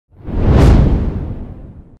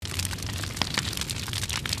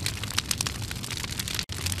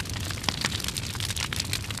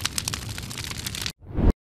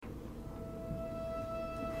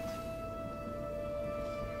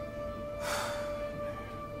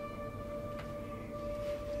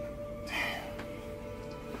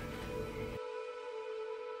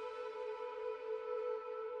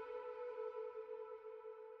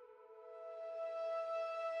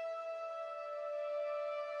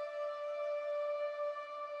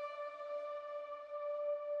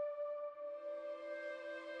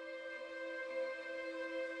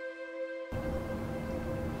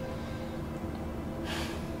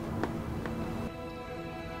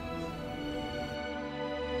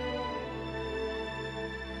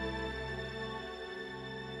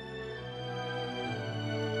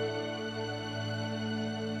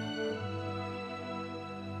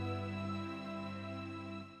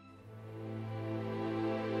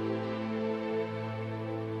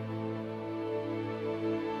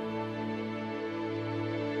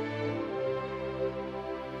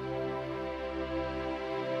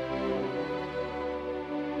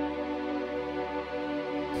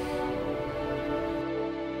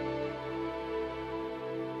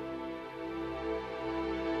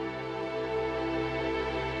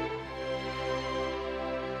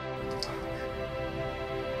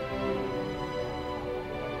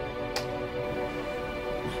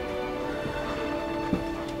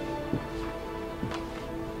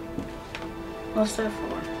What's that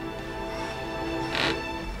for?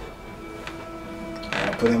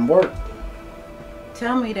 I put in work.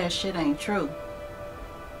 Tell me that shit ain't true.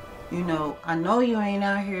 You know, I know you ain't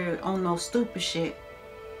out here on no stupid shit.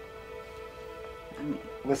 I mean,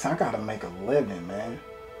 listen, I gotta make a living, man.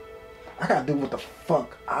 I gotta do what the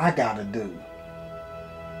fuck I gotta do.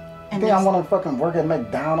 You think I wanna fucking work at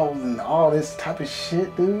McDonald's and all this type of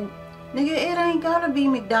shit, dude? Nigga, it ain't gotta be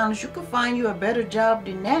McDonald's. You can find you a better job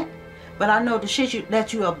than that. But I know the shit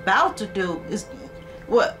that you about to do is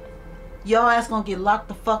what? Your ass gonna get locked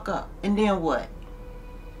the fuck up. And then what?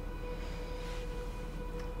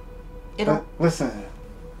 Listen,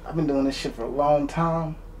 I've been doing this shit for a long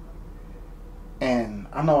time. And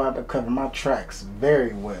I know how to cover my tracks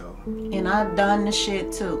very well. And I've done the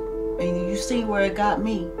shit too. And you see where it got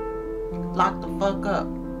me. Locked the fuck up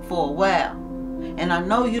for a while. And I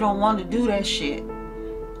know you don't want to do that shit.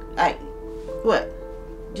 Like, what?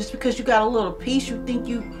 Just because you got a little piece, you think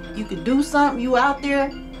you could do something? You out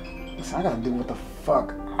there? Listen, I gotta do what the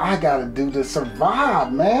fuck I gotta do to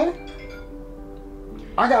survive, man.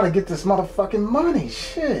 I gotta get this motherfucking money,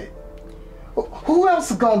 shit. Who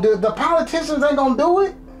else is gonna do it? The politicians ain't gonna do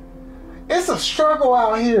it? It's a struggle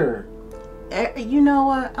out here. You know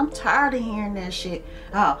what? I'm tired of hearing that shit.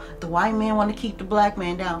 Oh, the white man want to keep the black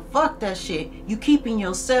man down. Fuck that shit. You keeping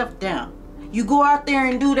yourself down. You go out there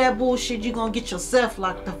and do that bullshit, you gonna get yourself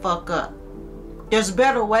locked the fuck up. There's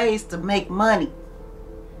better ways to make money.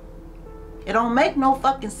 It don't make no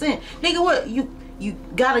fucking sense. Nigga, what? You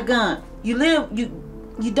got a gun. You live,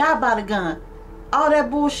 you die by the gun. All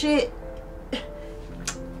that bullshit.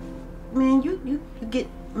 Man, you get,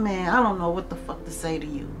 man, I don't know what the fuck to say to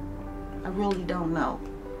you. I really don't know.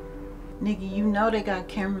 Nigga, you know they got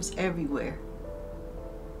cameras everywhere.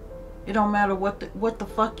 It don't matter what the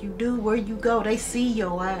fuck you do, where you go, they see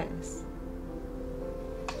your ass.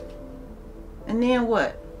 And then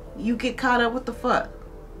what? You get caught up with the fuck?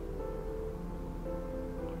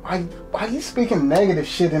 Why you speaking negative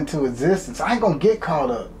shit into existence? I ain't gonna get caught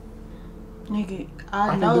up. Nigga,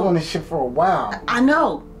 I've been doing this shit for a while. I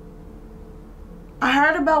know. I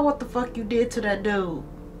heard about what the fuck you did to that dude.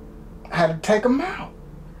 I had to take him out.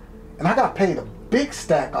 And I got paid a big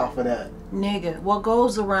stack off of that. Nigga, what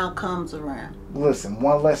goes around comes around. Listen,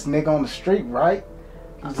 one less nigga on the street, right?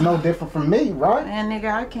 It's no different from me, right? Man,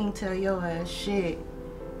 nigga, I can't tell your ass shit.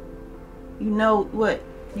 You know what?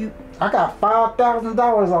 I got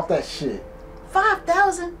 $5,000 off that shit.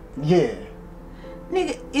 5,000? Yeah.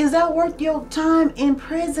 Nigga, is that worth your time in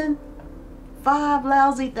prison?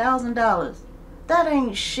 $5,000. That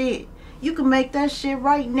ain't shit. You can make that shit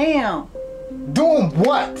right now. Doing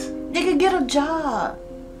what? Nigga, get a job.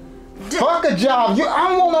 Fuck a job. I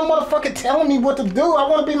don't want no motherfucker telling me what to do. I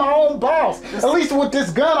want to be my own boss. At least with this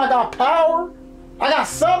gun, I got power. I got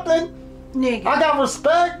something. Nigga. I got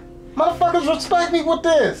respect. Motherfuckers respect me with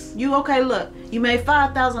this. You okay, look. You made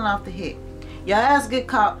 5,000 off the hit. Your ass get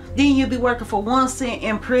caught. Then you be working for 1 cent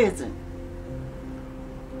in prison.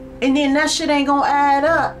 And then that shit ain't gonna add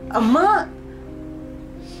up. A month.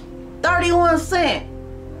 31 cents.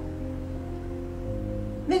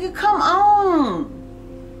 Nigga, come on.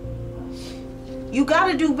 You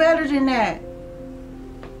gotta do better than that.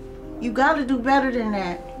 You gotta do better than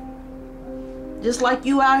that. Just like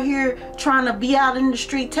you out here trying to be out in the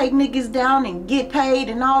street, take niggas down and get paid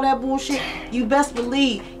and all that bullshit. You best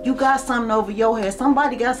believe you got something over your head.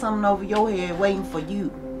 Somebody got something over your head waiting for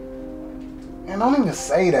you. Man, don't even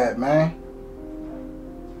say that, man.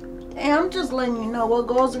 Hey, I'm just letting you know what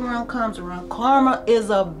goes around comes around. Karma is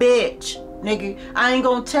a bitch, nigga. I ain't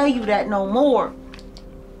gonna tell you that no more.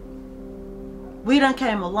 We done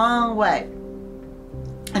came a long way.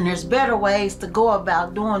 And there's better ways to go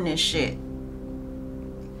about doing this shit.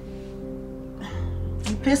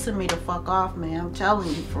 You pissing me the fuck off, man. I'm telling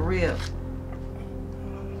you, for real.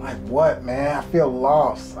 Like what, man? I feel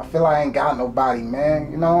lost. I feel like I ain't got nobody,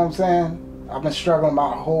 man. You know what I'm saying? I've been struggling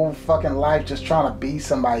my whole fucking life just trying to be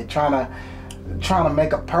somebody, trying to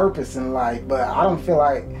make a purpose in life, but I don't feel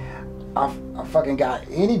like I fucking got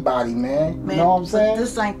anybody, man. You know what I'm saying?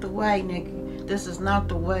 This ain't the way, nigga. This is not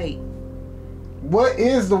the way. What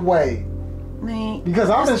is the way? Man, because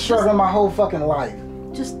I've been struggling my whole fucking life.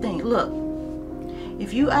 Just think, look,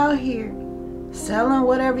 if you out here selling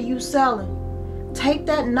whatever you selling, take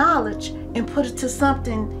that knowledge and put it to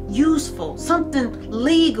something useful, something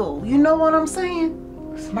legal. You know what I'm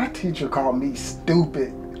saying? My teacher called me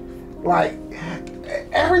stupid. Like,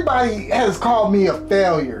 everybody has called me a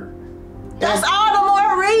failure. That's all the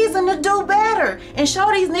more reason to do better and show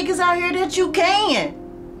these niggas out here that you can.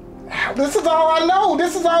 This is all I know.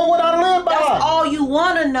 This is all what I live by. That's all you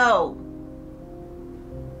want to know.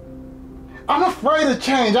 I'm afraid of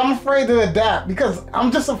change. I'm afraid to adapt because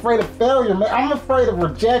I'm just afraid of failure, man. I'm afraid of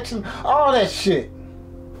rejection, all that shit.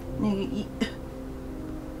 Nigga,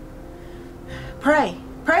 pray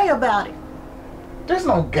about it. There's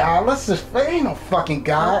no God. There ain't no fucking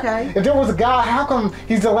God. Okay. If there was a God, how come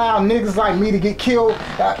he's allowing niggas like me to get killed?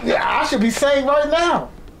 I should be saved right now.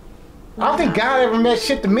 I don't think God ever meant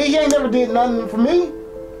shit to me. He ain't never did nothing for me.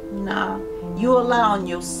 Nah, you allowing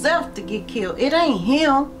yourself to get killed. It ain't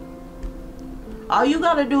him. All you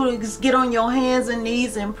gotta do is get on your hands and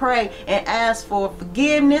knees and pray and ask for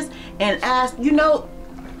forgiveness and ask, you know,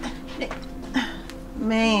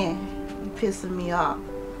 man, you pissing me off.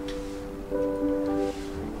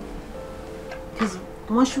 Because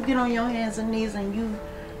once you get on your hands and knees and you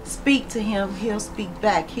speak to him, he'll speak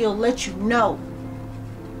back. He'll let you know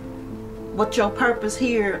what your purpose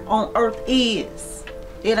here on earth is.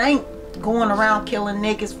 It ain't going around killing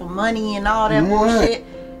niggas for money and all that bullshit.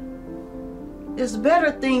 There's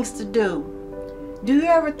better things to do. Do you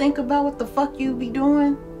ever think about what the fuck you be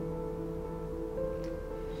doing?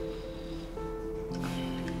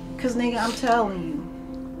 Cause nigga, I'm telling you,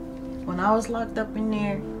 when I was locked up in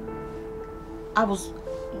there, that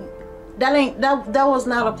was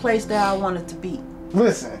not a place that I wanted to be.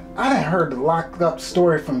 Listen, I done heard the locked up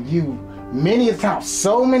story from you many a time,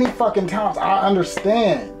 so many fucking times. I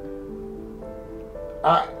understand.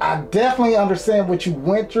 I definitely understand what you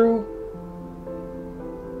went through.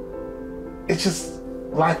 It's just,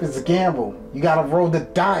 life is a gamble. You gotta roll the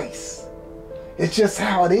dice. It's just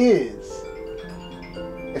how it is.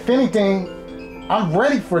 If anything, I'm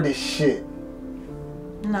ready for this shit.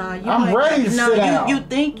 Nah, you I'm ain't. ready to sit down. You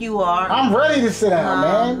think you are. I'm ready to sit down,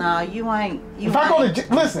 man. Nah, you ain't. If I go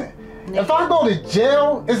to listen, if I go to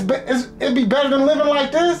jail, it'd be better than living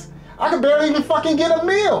like this. I could barely even fucking get a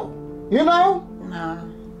meal. You know? Nah,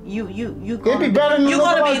 you it'd be better than living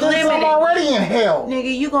like this. Limited. I'm already in hell.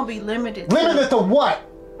 Nigga, you gonna be limited. Limited to what?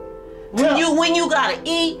 When you gotta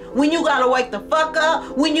eat, when you gotta wake the fuck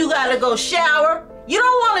up, when you gotta go shower. You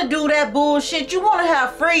don't want to do that bullshit. You want to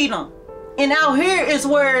have freedom. And out here is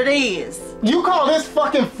where it is. You call this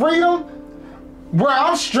fucking freedom? Where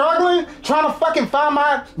I'm struggling, trying to fucking find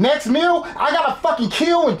my next meal? I gotta fucking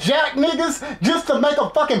kill and jack niggas just to make a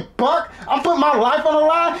fucking buck? I'm putting my life on the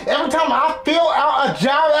line every time I fill out a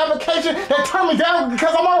job application that turn me down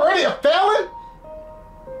because I'm already a felon?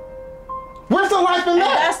 Where's the life in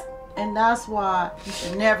that? And that's why you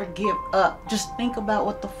should never give up. Just think about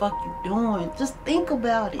what the fuck you doing. Just think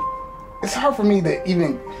about it. It's hard for me to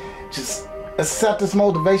even just accept this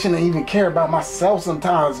motivation and even care about myself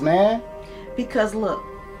sometimes, man. Because look,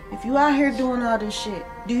 if you out here doing all this shit,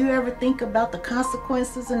 do you ever think about the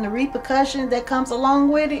consequences and the repercussions that comes along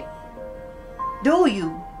with it? Do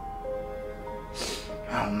you?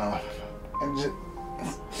 I don't know.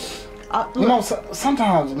 You know,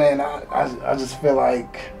 sometimes, man, I just feel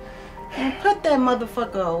like... Man, put that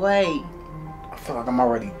motherfucker away. I feel like I'm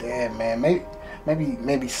already dead, man.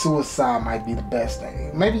 Maybe suicide might be the best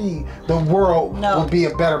thing. Maybe the world will be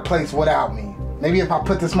a better place without me. Maybe if I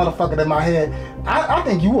put this motherfucker in my head, I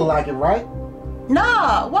think you will like it, right?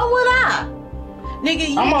 Nah, why would I?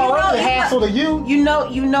 Nigga, I'm already hassle to you. You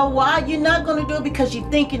know why? You're not gonna do it because you're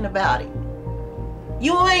thinking about it.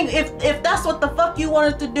 You ain't, if that's what the fuck you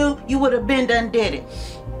wanted to do, you would have been done did it.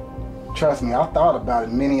 Trust me, I thought about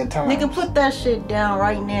it many a time. Nigga, put that shit down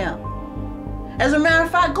right now. As a matter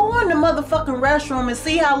of fact, go in the motherfucking restroom and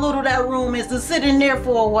see how little that room is and sit in there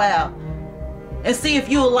for a while. And see if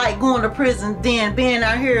you'll like going to prison then being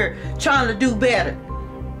out here trying to do better.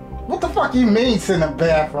 What the fuck you mean sit in the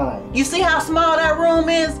bathroom? You see how small that room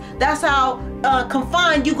is? That's how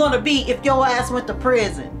confined you're gonna be if your ass went to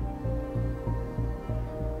prison.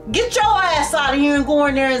 Get your ass out of here and go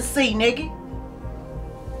in there and see, nigga.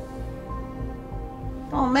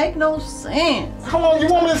 Don't make no sense. How long you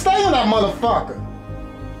want me to stay in that motherfucker?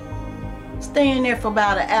 Stay in there for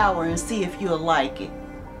about an hour and see if you'll like it.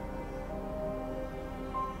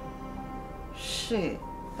 Shit,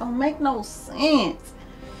 don't make no sense.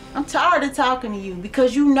 I'm tired of talking to you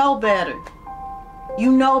because you know better.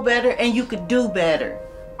 You know better and you could do better.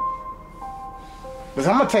 Because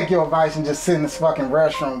I'm going to take your advice and just sit in this fucking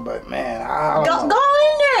restroom, but man, I don't know. Go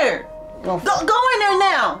in there. Go in there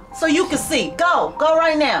now so you can see. Go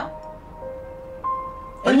right now.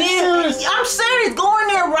 And then I'm serious. Go in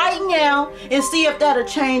there right now and see if that'll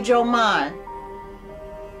change your mind.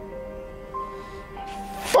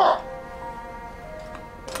 Fuck.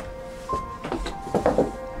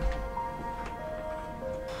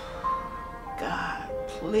 God,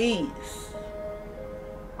 please.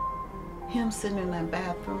 Him sitting in that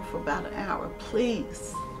bathroom for about an hour,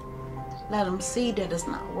 please. Let him see that it's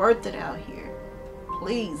not worth it out here.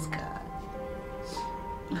 Please, God.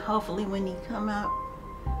 And hopefully when he come out,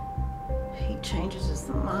 he changes his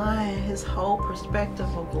mind. His whole perspective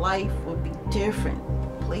of life will be different.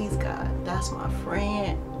 Please, God. That's my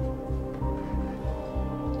friend.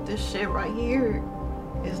 This shit right here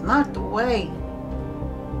is not the way.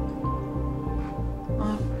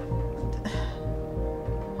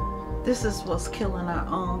 This is what's killing our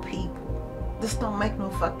own people. This don't make no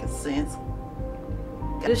fucking sense.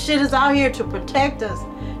 This shit is out here to protect us,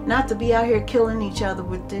 not to be out here killing each other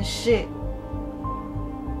with this shit.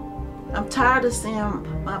 I'm tired of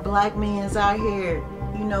seeing my black men's out here,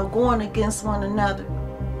 you know, going against one another.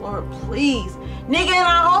 Lord, please. Nigga, and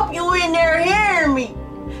I hope you in there hearing me.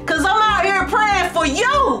 Cause I'm out here praying for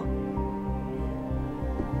you.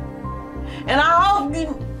 And I hope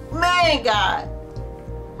you, man, God,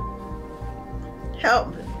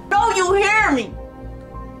 help me. Know you hear me.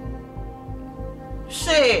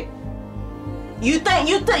 Shit. You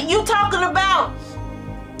talking about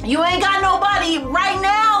you ain't got nobody right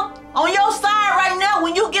now on your side right now.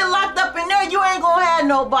 When you get locked up in there, you ain't gonna have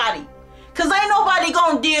nobody. Cause ain't nobody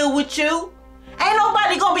gonna deal with you. Ain't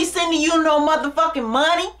nobody gonna be sending you no motherfucking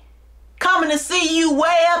money. Coming to see you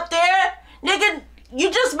way up there. Nigga,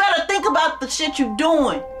 you just better think about the shit you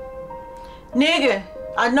doing. Nigga,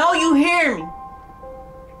 I know you hear me.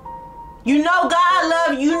 You know God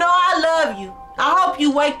love you. You know I love you. I hope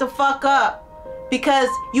you wake the fuck up. Because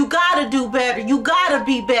you gotta do better. You gotta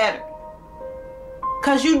be better.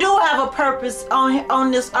 Because you do have a purpose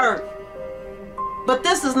on this earth. But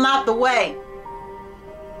this is not the way.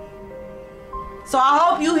 So I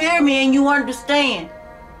hope you hear me and you understand.